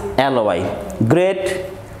LY, great,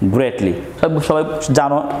 greatly, সবাই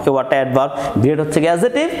জানো এই ওয়ার্ডটা অ্যাডভার্ব। গ্রেট হচ্ছে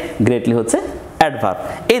অ্যাডজেক্টিভ, গ্রেটলি হচ্ছে অ্যাডভার্ব,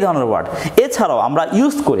 এই ধরনের ওয়ার্ড। এছাড়াও আমরা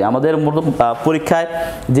ইউজ করি আমাদের পরীক্ষায়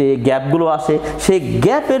যে গ্যাপগুলো আসে, সেই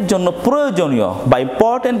গ্যাপের জন্য প্রয়োজনীয় বা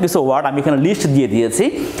ইম্পর্টেন্ট কিছু ওয়ার্ড আমি এখানে লিস্ট দিয়ে দিয়েছি।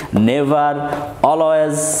 Never,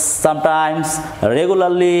 always, sometimes,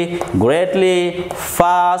 regularly, greatly,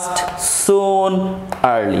 fast, সুন,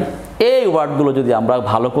 আর্লি। এই ওয়ার্ডগুলো যদি আমরা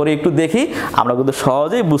ভালো করে একটু দেখি, আমরা কিন্তু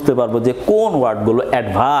সহজেই বুঝতে পারবো যে কোন ওয়ার্ডগুলো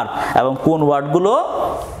অ্যাডভার্ব এবং কোন ওয়ার্ডগুলো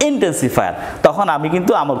ইন্টেন্সিফায়ার। তখন আমি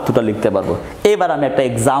কিন্তু আমার উত্তরটা লিখতে পারবো। এবার আমি একটা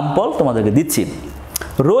এক্সাম্পল তোমাদেরকে দিচ্ছি।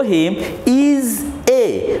 রহিম is a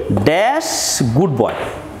dash good boy.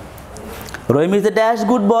 Rahim is a dash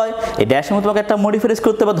good boy. এই ড্যাশের মধ্যে তোমাকে একটা মডিফাইজ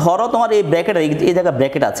করতে হবে। ধরো তোমার এই ব্র্যাকেট, এই জায়গায়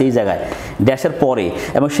ব্র্যাকেট আছে, এই জায়গায় ড্যাশের পরে,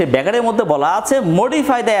 এবং সেই ব্র্যাকেটের মধ্যে বলা আছে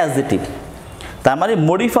মডিফাই দ্য অ্যাডজেক্টিভ। তার মানে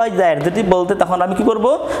মডিফাই দ্য অ্যাডজেক্টিভ বলতে তখন আমি কি করব,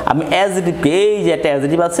 আমি অ্যাডজেক্টিভকে, এই যে একটা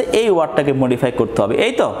অ্যাডজেক্টিভ আছে এই ওয়ার্ডটাকে মডিফাই করতে হবে,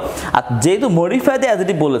 এই তো। আর যেহেতু মডিফাই দ্য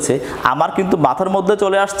অ্যাডজেক্টিভ বলেছে, আমার কিন্তু মাথার মধ্যে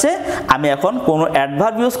চলে আসছে আমি এখন কোনো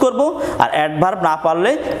অ্যাডভার্ব ইউজ করব, আর অ্যাডভার্ব না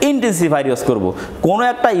পারলে ইন্টেন্সিফায়ার ইউজ করব। কোনো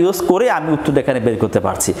একটা ইউজ করে আমি উত্তরটা এখানে বের করতে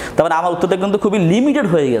পারছি। তারপরে আমার উত্তরটা কিন্তু খুবই লিমিটেড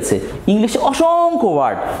হয়ে গেছে। ইংলিশে অসংখ্য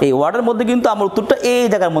ওয়ার্ড, এই ওয়ার্ডের মধ্যে কিন্তু আমার উত্তরটা এই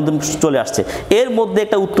জায়গার মধ্যে চলে আসছে, এর মধ্যে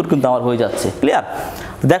একটা উত্তর কিন্তু আমার হয়ে যাচ্ছে। ক্লিয়ার?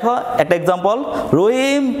 দেখো একটা example,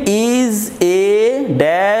 Rahim is a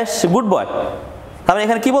dash good boy. তাহলে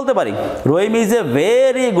এখানে কি বলতে পারি, রহিম is a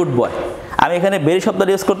very good boy. আমি এখানে ভেরি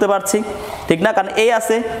শব্দটা ইউজ করতে পারছি, ঠিক না? কারণ এই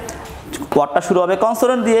আছে, ওয়ার্ডটা শুরু হবে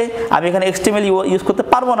কনসোনেন্ট দিয়ে, আমি এখানে এক্সটেমল ইউজ করতে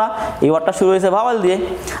পারবো না, এই ওয়ার্ডটা শুরু হয়েছে ভাওয়েল দিয়ে।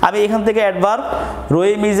 আমি এখান থেকে অ্যাডভার্ব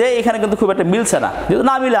রহিম ইজ এ, এখানে কিন্তু খুব একটা মিলছে না, যদি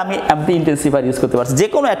না মিলে আমি ইন্টেন্সিফায়ার ইউজ করতে পারছি, যে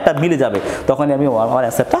কোনো একটা মিলে যাবে, তখনই আমি আমার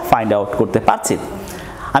অ্যান্সারটা ফাইন্ড আউট করতে পারছি।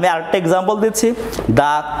 আমি আরেকটা এক্সাম্পল দিচ্ছি,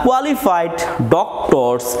 the qualified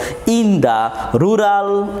doctors in the rural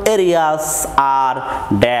areas R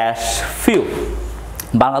dash few.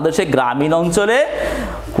 বাংলাদেশে গ্রামীণ অঞ্চলে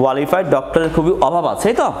কোয়ালিফাইড ডক্টরের খুবই অভাব আছে,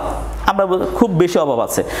 তো আমরা খুব বেশি অভাব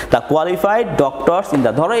আছে। The qualified doctors in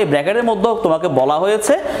the, ধরো এই ব্র্যাকেটের মধ্যেও তোমাকে বলা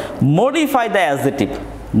হয়েছে modify the adjective,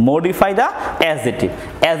 modify the adjective,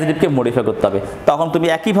 অ্যাডজেক্টিভকে modify করতে হবে। তখন তুমি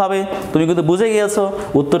একইভাবে তুমি কিন্তু বুঝে গিয়েছো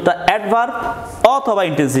উত্তরটা অ্যাডভার্ব অথবা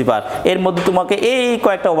ইন্টেন্সিফায়ার, এর মধ্যে তোমাকে এই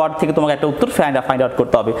কয়েকটা ওয়ার্ড থেকে তোমাকে একটা উত্তর ফাইন্ড আউট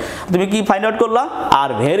করতে হবে। তুমি কি ফাইন্ড আউট করলা? Are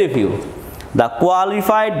very few. The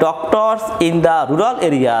qualified doctors in the rural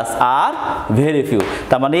areas are very few.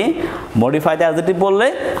 তার মানে মডিফাই দ্য অ্যাডজেক্টিভ বললে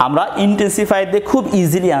আমরা ইন্টেন্সিফাই দিয়ে খুব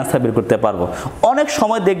ইজিলি আনসার বের করতে পারবো। অনেক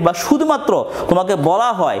সময় দেখবা শুধুমাত্র তোমাকে বলা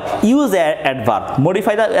হয় use adverb,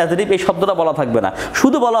 modify the adjective এই শব্দটা বলা থাকবে না,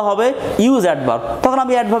 শুধু বলা হবে ইউজ অ্যাডভার্ব, তখন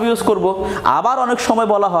আমি অ্যাডভার্ব ইউজ করব। আবার অনেক সময়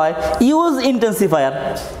বলা হয় ইউজ ইন্টেন্সিফায়ার,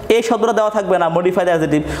 এই শব্দটা দেওয়া থাকবে না, মডিফাই দ্য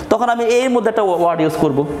অ্যাডজেক্টিভ, তখন আমি এর মধ্যে একটা ওয়ার্ড ইউজ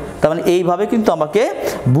করব। তার মানে এইভাবে কিন্তু আমাকে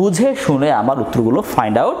বুঝে শুনে আমার উত্তরগুলো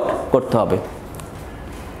ফাইন্ড আউট করতে হবে।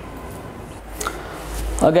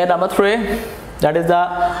 Okay, number 3, that is the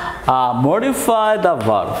modify the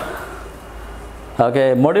verb.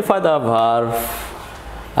 Okay, modify the verb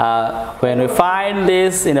when we find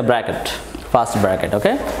this in a bracket, first bracket.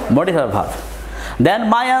 Okay, modify the verb, then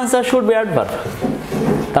my answer should be adverb.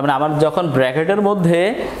 তার মানে আমার যখন ব্র্যাকেটের মধ্যে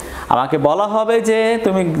আমাকে বলা হবে যে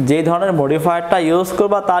তুমি যে ধরনের মডিফায়ারটা ইউজ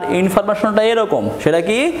করবা তার ইনফরমেশনটা এরকম, সেটা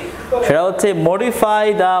কি? সেটা হচ্ছে মডিফাই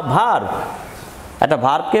দ্য ভার্ব। একটা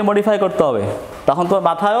ভার্বকে মডিফাই করতে হবে, তখন তোমার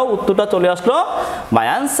মাথায়ও উত্তরটা চলে আসলো, my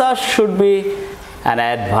answer should be an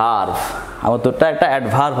adverb. আমার উত্তরটা একটা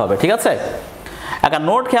অ্যাডভার্ব হবে, ঠিক আছে? একটা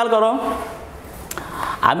নোট খেয়াল করো,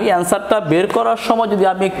 আমি অ্যান্সারটা বের করার সময় যদি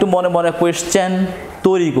আমি একটু মনে মনে কোয়েশ্চেন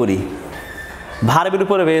তৈরি করি ভার্বের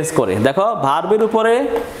উপরে বেস করে, দেখো ভার্বের উপরে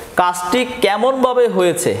কাজটি কেমনভাবে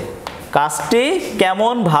হয়েছে, কাজটি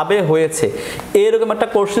কেমনভাবে হয়েছে, এরকম একটা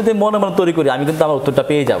কোশ্চেন যদি মনে মনে তৈরি করি, আমি কিন্তু আমার উত্তরটা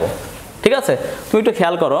পেয়ে যাব, ঠিক আছে? তুমি একটু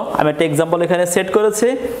খেয়াল করো, আমি একটা এক্সাম্পল এখানে সেট করেছি,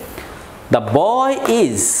 দ্য বয়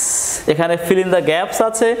ইজ, এখানে ফিল ইন দ্য গ্যাপস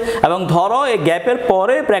আছে, এবং ধরো এই গ্যাপের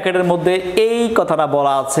পরে ব্র্যাকেটের মধ্যে এই কথাটা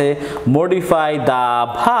বলা আছে modify the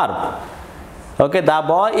verb. Okay, the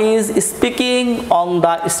boy is speaking on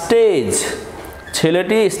the stage,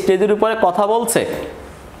 ছেলেটি স্টেজের উপরে কথা বলছে,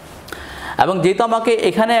 এবং যেহেতু আমাকে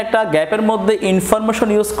এখানে একটা গ্যাপের মধ্যে ইনফরমেশন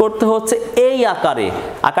ইউজ করতে হচ্ছে এই আকারে,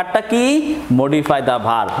 আকারটা কি মডিফাই দ্য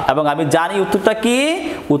ভার্ব, এবং আমি জানি উত্তরটা কি,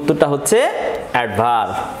 উত্তরটা হচ্ছে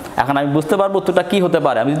অ্যাডভার্ব। এখন আমি বুঝতে পারবো উত্তরটা কি হতে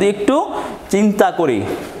পারে। আমি যদি একটু চিন্তা করি,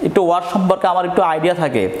 একটু ওয়ার্ড সম্পর্কে আমার একটু আইডিয়া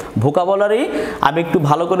থাকে, ভোকাবুলারি আমি একটু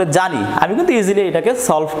ভালো করে জানি, আমি কিন্তু ইজিলি এটাকে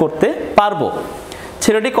সলভ করতে পারবো।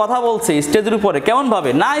 ছেলেটি কথা বলছে স্টেজের উপরে, কেমন ভাবে?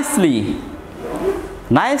 Nicely.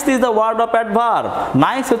 Nicely is the word of adverb.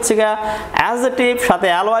 Nice হচ্ছে গিয়া অ্যাডজেক্টিভ, সাথে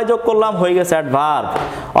অ্যালওয়াই যোগ করলাম, হয়ে গেছে অ্যাডভার্ব।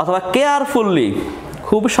 অথবা কেয়ারফুললি,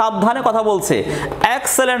 খুব সাবধানে কথা বলছে।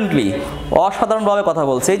 এক্সেলেন্টলি, অসাধারণভাবে কথা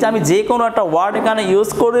বলছে। এই যে আমি যে কোনো একটা ওয়ার্ড এখানে ইউজ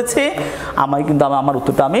করেছি, আমি কিন্তু আমার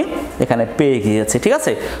উত্তরটা আমি এখানে পেয়ে গিয়েছি। ঠিক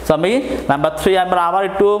আছে, সো আমি নাম্বার 3 আমরা আবার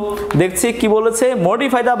একটু দেখছি কি বলেছে।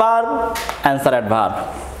 Modify the verb, answer adverb.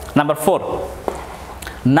 Number 4,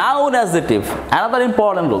 noun adjective, another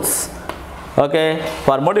important rules okay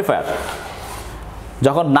for modifier.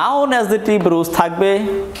 যখন নাউন অ্যাডজেক্টিভ রুলস থাকবে,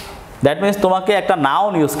 দ্যাট মিনস তোমাকে একটা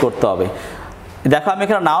নাউন ইউজ করতে হবে। দেখো আমি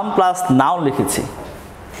এখানে নাউন প্লাস নাউন লিখেছি।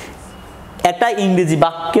 একটা ইংরেজি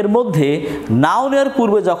বাক্যের মধ্যে নাউনের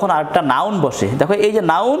পূর্বে যখন আরেকটা নাউন বসে, দেখো এই যে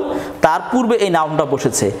নাউন, তার পূর্বে এই নাউনটা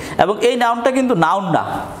বসেছে, এবং এই নাউনটা কিন্তু নাউন না,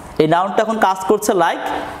 এই নাউনটা এখন কাজ করছে লাইক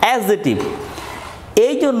অ্যাডজেক্টিভ।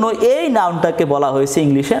 এই জন্য এই নাউনটাকে বলা হয়েছে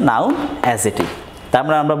ইংলিশে নাউন অ্যাডজেক্টিভ। তার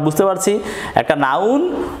মানে আমরা বুঝতে পারছি একটা নাউন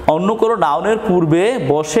অন্য কোনো নাউনের পূর্বে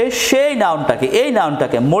বসে সেই নাউনটাকে, এই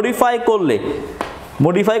নাউনটাকে মডিফাই করলে,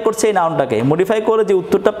 মডিফাই করছে এই নাউনটাকে, মডিফাই করে যে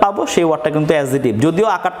উত্তরটা পাবো সেই ওয়ার্ডটা কিন্তু অ্যাডজেক্টিভ। যদিও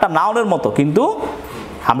আকারটা নাউনের মতো, কিন্তু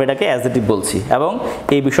আমরা এটাকে অ্যাডজেক্টিভ বলছি, এবং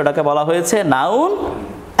এই বিষয়টাকে বলা হয়েছে নাউন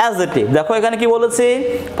অ্যাডজেক্টিভ। দেখো এখানে কি বলেছে,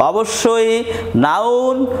 অবশ্যই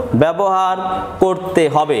নাউন ব্যবহার করতে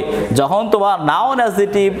হবে যখন তোমার নাউন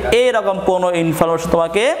অ্যাডজেক্টিভ এইরকম কোনো ইনফরমেশন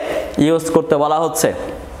তোমাকে ইউজ করতে বলা হচ্ছে।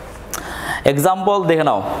 এক্সাম্পল দেখে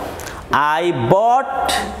নাও, আই বট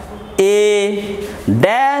এ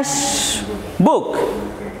ড্যাশ বুক,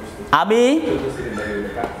 আমি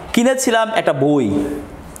কিনেছিলাম একটা বই।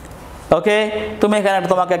 ওকে, তুমি এখানে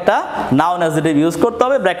তোমাকে একটা নাউন অ্যাডজেক্টিভ ইউজ করতে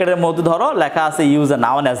হবে, ব্র্যাকেটের মধ্যে ধরো লেখা আছে ইউজ এ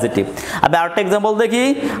নাউন অ্যাডজেক্টিভ। আমি আরেকটা এক্সাম্পল দেখি,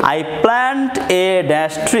 I plant a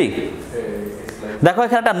dash tree. দেখো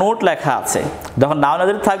এখানে একটা নোট লেখা আছে, যখন নাউন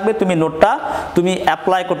অ্যাডজেক্টিভ থাকবে তুমি নোটটা তুমি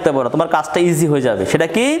অ্যাপ্লাই করতে পারো, তোমার কাজটা ইজি হয়ে যাবে। সেটা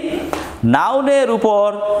কি, নাউনের উপর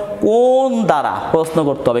কোন দ্বারা প্রশ্ন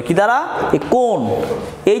করতে হবে, কি দ্বারা, এই কোন,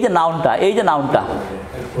 এই যে নাউনটা, এই যে নাউনটা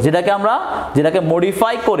যেটাকে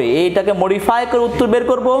মডিফাই করে, এইটাকে মডিফাই করে উত্তর বের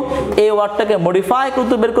করব, এই ওয়ার্ডটাকে মডিফাই করে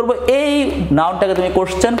উত্তর বের করব, এই নাউনটাকে তুমি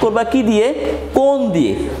কোশ্চেন করবা কি দিয়ে, কোন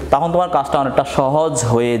দিয়ে, তখন তোমার কাজটা অনেকটা সহজ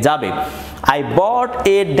হয়ে যাবে। আই বট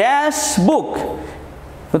এ ড্যাশ বুক,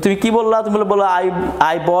 তুমি কি বললা, তুমি বললো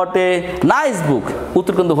আই বট এ নাইস বুক,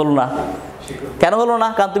 উত্তর কিন্তু হলো না। কেন হলো না?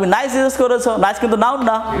 কারণ তুমি নাইস ইউজ করেছো, নাইস কিন্তু নাউন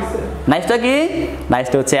না। নাইসটা কি,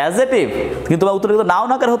 নাইসটা হচ্ছে অ্যাডজেক্টিভ, কিন্তু তোমার উত্তর কিন্তু নাউন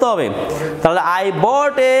আকারে হতে হবে। তাহলে আই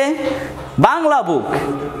বট এ বাংলা বুক,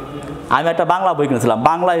 আমি একটা বাংলা বই কিনেছিলাম,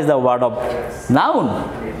 Bangla is the word of noun.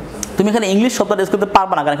 তুমি এখানে ইংলিশ শব্দটা ইউজ করতে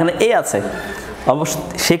পারবে না, কারণ এখানে এ আছে। অবশ্য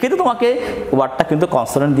সেক্ষেত্রে তোমাকে ওয়ার্ডটা কিন্তু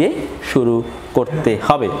কনসোনেন্ট দিয়ে শুরু করতে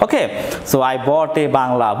হবে। ওকে, সো আই বট এ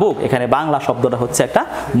বাংলা বুক, এখানে বাংলা শব্দটা হচ্ছে একটা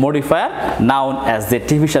মডিফায়ার, নাউন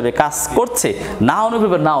অ্যাডজেক্টিভ হিসাবে কাজ করছে। নাউন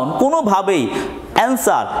উপর নাউন কোনোভাবেই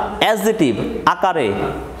অ্যান্সার অ্যাডজেক্টিভ আকারে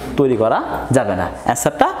তৈরি করা যাবে না,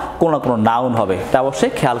 অ্যান্সারটা কোনো না কোনো নাউন হবে, এটা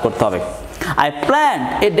অবশ্যই খেয়াল করতে হবে। I plant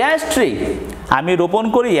a dash tree, আমি রোপণ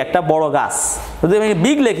করি একটা বড় গাছ। যদি আমি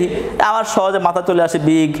বিগ লিখি আমার সহজে মাথা চলে আসে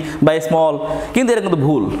বিগ বা স্মল, কিন্তু এটা কিন্তু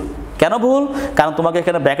ভুল। কেন ভুল? কারণ তোমাকে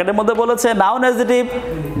এখানে ব্র্যাকেটের মধ্যে বলেছে নাউন অ্যাডজেক্টিভ,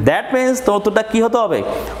 দ্যাট মিনস তোমার উত্তরটা কি হতে হবে,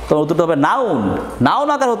 তোমার উত্তরটা হবে নাউন, নাউন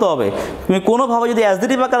আকার হতে হবে। তুমি কোনোভাবে যদি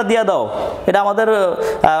অ্যাডজেক্টিভ আকার দিয়ে দাও, এটা আমাদের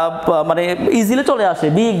মানে ইজিলি চলে আসে,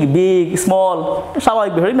 বিগ বিগ স্মল,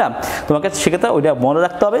 স্বাভাবিক বিষয় না। তোমাকে সেক্ষেত্রে ওইটা মনে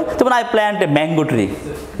রাখতে হবে। যেমন I plant a mango tree,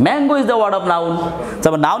 mango is the word of noun,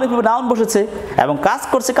 যেমন নাউনের পূর্বে নাউন বসেছে এবং কাজ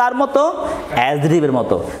করছে কার মতো, অ্যাডজেক্টিভের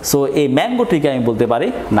মতো। সো এই ম্যাঙ্গো ট্রিকে আমি বলতে পারি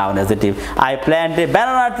noun adjective. I plant A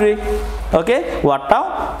banana tree, okay, ওয়ার্ডটাও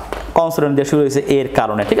consonant দিয়ে শুরু হয়েছে এর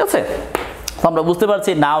কারণে। ঠিক আছে, তো আমরা বুঝতে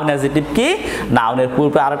পারছি নাউন অ্যাডজেক্টিভ কি, নাউনের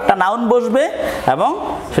পূর্বে আরেকটা নাউন বসবে এবং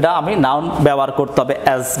সেটা আমি নাউন ব্যবহার করতে হবে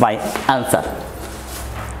as my answer.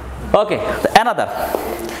 Okay, another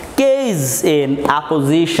case in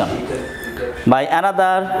apposition, by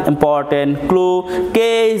another important clue,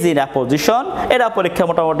 case in apposition, এটা পরীক্ষা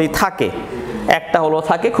মোটামুটি থাকে, একটা হলো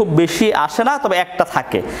থাকে, খুব বেশি আসে না, তবে একটা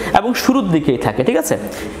থাকে এবং শুরুর দিকেই থাকে। ঠিক আছে,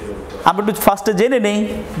 আমরা একটু ফার্স্টে জেনে নেই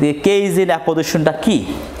যে কেস ইন অ্যাপোজিশনটা কি।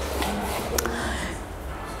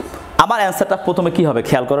 আমার অ্যান্সারটা প্রথমে কি হবে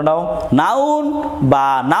খেয়াল করে নাও, নাউন বা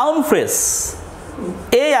নাউন ফ্রেজ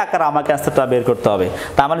এই আকারে আমাকে অ্যান্সারটা বের করতে হবে।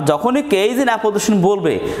 তার মানে যখনই কে ইজ ইন অ্যাপোজিশন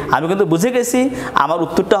বলবে আমি কিন্তু বুঝে গেছি আমার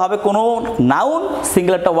উত্তরটা হবে কোনো নাউন,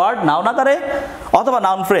 সিঙ্গেল একটা ওয়ার্ড নাউন আকারে অথবা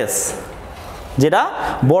নাউন ফ্রেজ, যেটা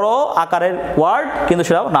বড় আকারের ওয়ার্ড কিন্তু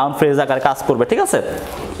সেটা নাউন ফ্রেজ আকারে কাজ করবে। ঠিক আছে,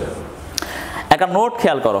 একটা নোট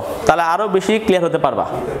খেয়াল করো, তাহলে আরো বেশি ক্লিয়ার হতে পারবা।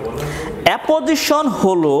 অ্যাপোজিশন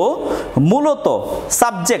হলো মূলত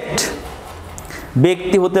সাবজেক্ট,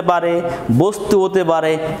 ব্যক্তি হতে পারে, বস্তু হতে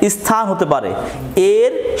পারে, স্থান হতে পারে,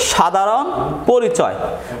 এর সাধারণ পরিচয়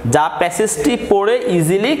যা প্যাসেজটি পড়ে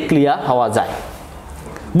ইজিলি ক্লিয়ার হওয়া যায়।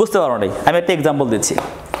 বুঝতে পারো নাই? আমি একটা এক্সাম্পল দিচ্ছি।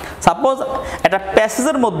 সাপোজ একটা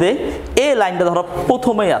প্যাসেজের মধ্যে এই লাইনটা ধরো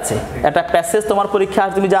প্রথমেই আছে। একটা প্যাসেজ তোমার পরীক্ষা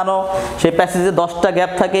তুমি জানো সেই প্যাসেজে 10টা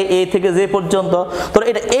গ্যাপ থাকে এ থেকে যে পর্যন্ত। ধরো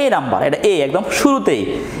এটা এ নাম্বার, এটা এ একদম শুরুতেই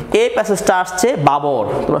এই প্যাসেজটা আসছে বাবর।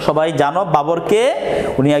 তোমরা সবাই জানো বাবরকে,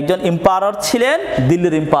 উনি একজন এম্পায়ার ছিলেন,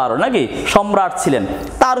 দিল্লির এম্পায়ার নাকি সম্রাট ছিলেন।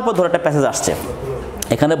 তার উপর ধরো একটা প্যাসেজ আসছে,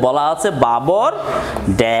 এখানে বলা আছে Babur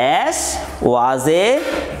dash was A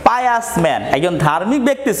pious man, একজন ধার্মিক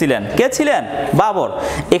ব্যক্তি ছিলেন। কে ছিলেন? বাবর।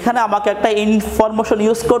 এখানে আমাকে একটা ইনফরমেশন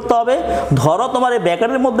ইউজ করতে হবে। ধরো তোমার এই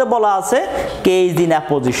ব্র্যাকেটের মধ্যে বলা আছে কে ইজ ইন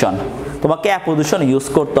অ্যাপোজিশন, তোমাকে অ্যাপোজিশন ইউজ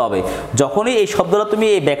করতে হবে। যখনই এই শব্দটা তুমি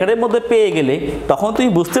এই ব্র্যাকেটের মধ্যে পেয়ে গেলে তখন তুমি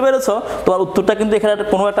বুঝতে পেরেছো তোমার উত্তরটা কিন্তু এখানে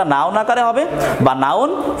কোনো একটা নাউন আকারে হবে বা নাউন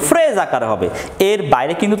ফ্রেজ আকারে হবে, এর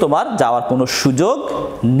বাইরে কিন্তু তোমার যাওয়ার কোনো সুযোগ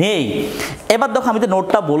নেই। এবার দেখো আমি তো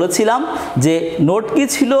নোটটা বলেছিলাম যে নোট কি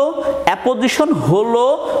ছিল, অ্যাপোজিশন হলো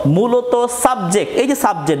মূলত সাবজেক্ট। এই যে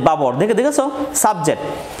সাবজেক্ট বাবর, দেখেছো সাবজেক্ট,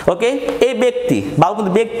 ওকে। এই ব্যক্তি বাবর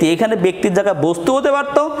কিন্তু ব্যক্তি, এখানে ব্যক্তির জায়গায় বস্তু হতে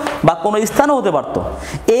পারতো বা কোনো স্থানও হতে পারতো।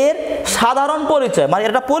 এর সাধারণ পরিচয় মানে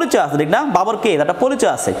এটা পরিচয় আছে, ঠিক না? বাবর কে, এটা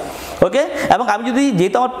পরিচয় আছে, ওকে। এবং আমি যদি,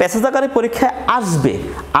 যেহেতু আমার প্যাসেজ আকারে পরীক্ষায় আসবে,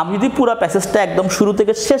 আমি যদি পুরো প্যাসেজটা একদম শুরু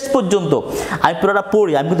থেকে শেষ পর্যন্ত আমি পুরোটা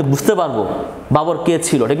পড়ি, আমি কিন্তু বুঝতে পারবো বাবর কে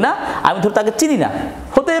ছিল, ঠিক না? আমি ধর তাকে চিনি না,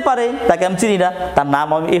 হতে পারে তাকে আমি চিনি না, তার নাম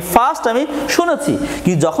আমি এই ফার্স্ট আমি শুনেছি,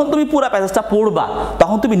 কিন্তু যখন তুমি পুরো প্যাসেজটা পড়বা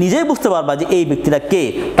তখন তুমি নিজেই বুঝতে পারবা যে এই ব্যক্তিটা কে,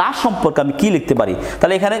 তার সম্পর্কে আমি কি লিখতে পারি।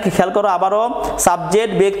 তাহলে এখানে খেয়াল করো আবারও,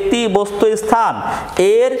 সাবজেক্ট, ব্যক্তি, বস্তু, স্থান,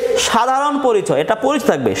 এর সাধারণ পরিচয়, এটা পরিচয়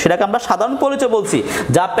থাকবে, সেটাকে আমরা সাধারণ পরিচয় বলছি,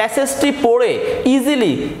 যা প্যাসেজটি পড়ে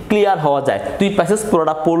ইজিলি ক্লিয়ার হওয়া যায়। তুই প্যাসেজ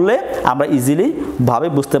পুরোটা পড়লে আমরা ইজিলি ভাবে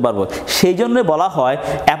বুঝতে পারবো। সেই জন্য বলা হয়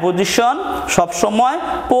অ্যাপোজিশন সবসময়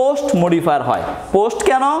পোস্ট মডিফায়ার হয়। পোস্ট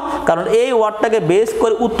কেন? কারণ এই ওয়ার্ডটাকে বেস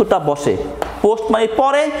করে উত্তরটা বসে। পোস্ট মানে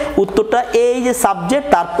পরে, উত্তরটা এই যে সাবজেক্ট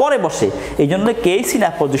তার পরে বসে, এই জন্য case in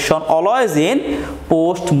apposition always in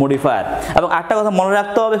post modifier. এবং একটা কথা মনে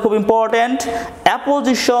রাখতে হবে, খুব ইম্পর্টেন্ট,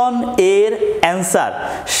 অ্যাপোজিশন এর অ্যান্সার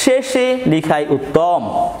শেষে লেখাই উত্তম।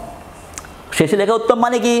 শেষে লেখা উত্তম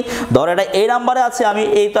মানে কি? ধর এটা এই নাম্বারে আছে, আমি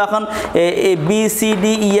এই তো এখন A B C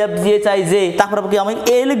D E F G H I J, তারপর কি আমি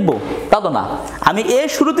এ লিখবো? তা তো না, আমি এ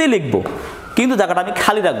শুরুতেই লিখবো কিন্তু জায়গাটা আমি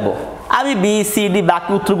খালি রাখবো, আমি বি সি ডি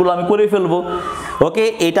বাকি উত্তরগুলো আমি করে ফেলবো, ওকে।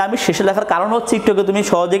 এটা আমি শেষে লেখার কারণ হচ্ছে একটু তুমি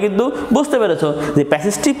সহজে কিন্তু বুঝতে পেরেছো যে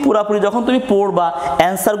প্যাসেজটি পুরোপুরি যখন তুমি পড়বা,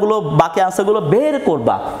 অ্যান্সারগুলো বাকি অ্যান্সারগুলো বের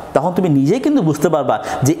করবা, তখন তুমি নিজেই কিন্তু বুঝতে পারবা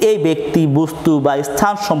যে এই ব্যক্তি, বস্তু বা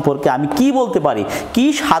স্থান সম্পর্কে আমি কি বলতে পারি, কি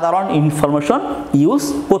সাধারণ ইনফরমেশন ইউজ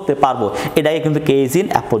করতে পারবো। এটাকে কিন্তু কেস ইন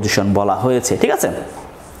অ্যাপোজিশন বলা হয়েছে, ঠিক আছে।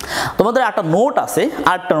 তোমাদের একটা নোট আছে,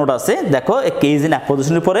 আরেকটা নোট আছে, দেখো কেস ইন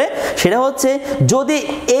অ্যাপোজিশনের পরে, সেটা হচ্ছে যদি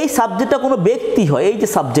এই সাবজেক্টটা কোনো ব্যক্তি হয়, এই যে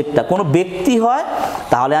সাবজেক্টটা কোনো ব্যক্তি হয়,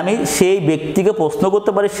 তাহলে আমি সেই ব্যক্তিকে প্রশ্ন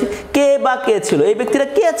করতে পারি কে বা কে ছিল, এই ব্যক্তিটা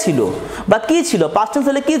কে ছিল বা কি ছিল, পাস্ট টেন্স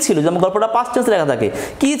হলে কি ছিল, যেমন গল্পটা পাস্ট টেন্স লেখা থাকে,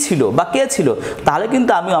 কি ছিল বা কে ছিল, তাহলে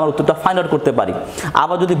কিন্তু আমি আমার উত্তরটা ফাইন্ড আউট করতে পারি।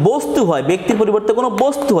 আবার যদি বস্তু হয়, ব্যক্তির পরিবর্তে কোনো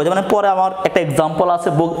বস্তু হয়, যেমন পরে আমার একটা এক্সাম্পল আছে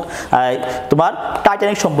তোমার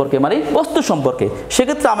টাইটানিক সম্পর্কে, মানে বস্তু সম্পর্কে,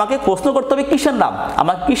 সেক্ষেত্রে আমাকে প্রশ্ন করতে হবে কিসের নাম,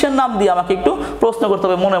 আমার কিসের নাম দিয়ে আমাকে একটু প্রশ্ন করতে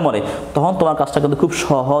হবে মনে মনে, তখন তোমার কাজটা কিন্তু খুব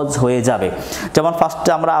সহজ হয়ে যাবে। যেমন ফার্স্টে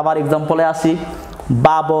আমরা আবার এক্সাম্পলে আসি,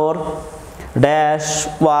 Babur dash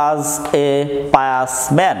was A pious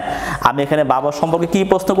man. আমি এখানে বাবর সম্পর্কে কি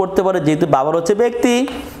প্রশ্ন করতে পারি, যেহেতু বাবর হচ্ছে ব্যক্তি,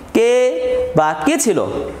 কে বা কে ছিল,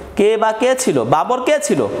 কে বা কে ছিল, বাবর কে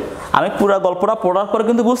ছিল, আমি পুরো গল্পটা পড়ার পরে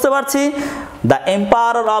কিন্তু বুঝতে পারছি দ্য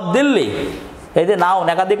এম্পায়ার অফ দিল্লি, এই যে নাউন,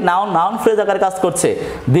 একাধিক নাউন ফ্রেজ আকারে কাজ করছে,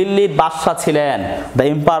 দিল্লির বাদশা ছিলেন, the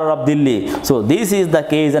empire of Delhi. So this is the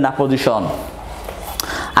case in apposition.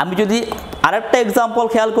 আমি যদি আরেকটা এক্সাম্পল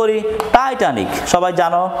খেয়াল করি, টাইটানিক, সবাই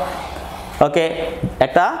জানো, ওকে,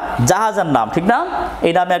 একটা জাহাজের নাম, ঠিক না?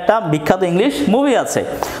 এই নামে একটা বিখ্যাত ইংলিশ মুভি আছে।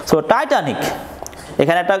 সো টাইটানিক,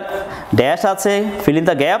 এখানে একটা ড্যাশ আছে, ফিল ইন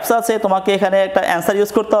দ্য গ্যাপস আছে, তোমাকে এখানে একটা অ্যান্সার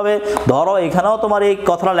ইউজ করতে হবে। ধরো এখানেও তোমার এই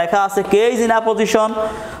কথাটা লেখা আছে, K is in apposition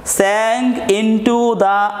sank into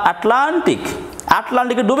the Atlantic,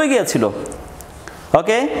 আটলান্টিকে ডুবে গিয়েছিল,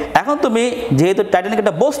 ওকে, এখন তুমি যেহেতু টাইটানিক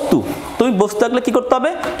একটা বস্তু, তুমি বস্তু থাকলে কি করতে হবে?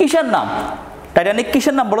 কিসের নাম? টাইটানিক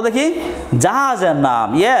কিসের নাম বলো দেখি? জাহাজের নাম।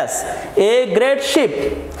 ইয়েস, এ গ্রেট শিপ,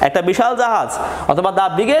 একটা বিশাল জাহাজ, অথবা দ্য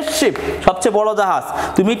বিগেস্ট শিপ, সবচেয়ে বড় জাহাজ।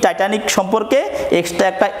 তুমি টাইটানিক সম্পর্কে এক্সট্রা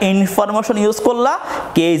একটা ইনফরমেশন ইউজ করলা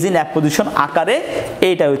কেজ ইন অ্যাপোজিশন আকারে।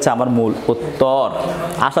 এইটা হচ্ছে আমার মূল উত্তর।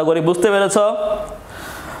 আশা করি বুঝতে পেরেছো।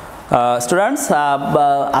 স্টুডেন্টস,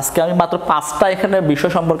 আজকে আমি মাত্র 5টা এখানে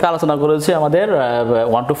বিষয় সম্পর্কে আলোচনা করেছি, আমাদের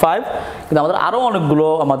 1 to 5, কিন্তু আমাদের আরও অনেকগুলো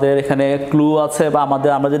আমাদের এখানে ক্লু আছে, বা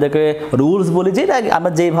আমরা যেটাকে রুলস বলি, যেটা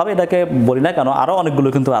আমরা যেইভাবে এটাকে বলি না কেন, আরও অনেকগুলো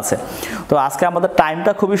কিন্তু আছে। তো আজকে আমাদের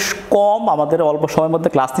টাইমটা খুবই কম, আমাদের অল্প সময়ের মধ্যে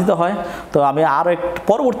ক্লাস নিতে হয়। তো আমি আরও একটু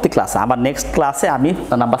পরবর্তী ক্লাসে, আমার নেক্সট ক্লাসে আমি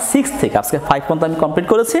নাম্বার 6 থেকে, আজকে 5 পর্যন্ত আমি কমপ্লিট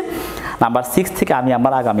করেছি, নাম্বার 6 থেকে আমি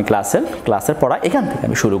আমার আগামী ক্লাসের পড়া এখান থেকে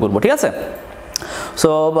আমি শুরু করবো, ঠিক আছে?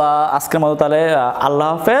 সো আজকের মতো তাহলে আল্লাহ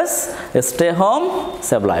হাফেজ, stay home,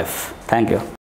 save life. Thank you.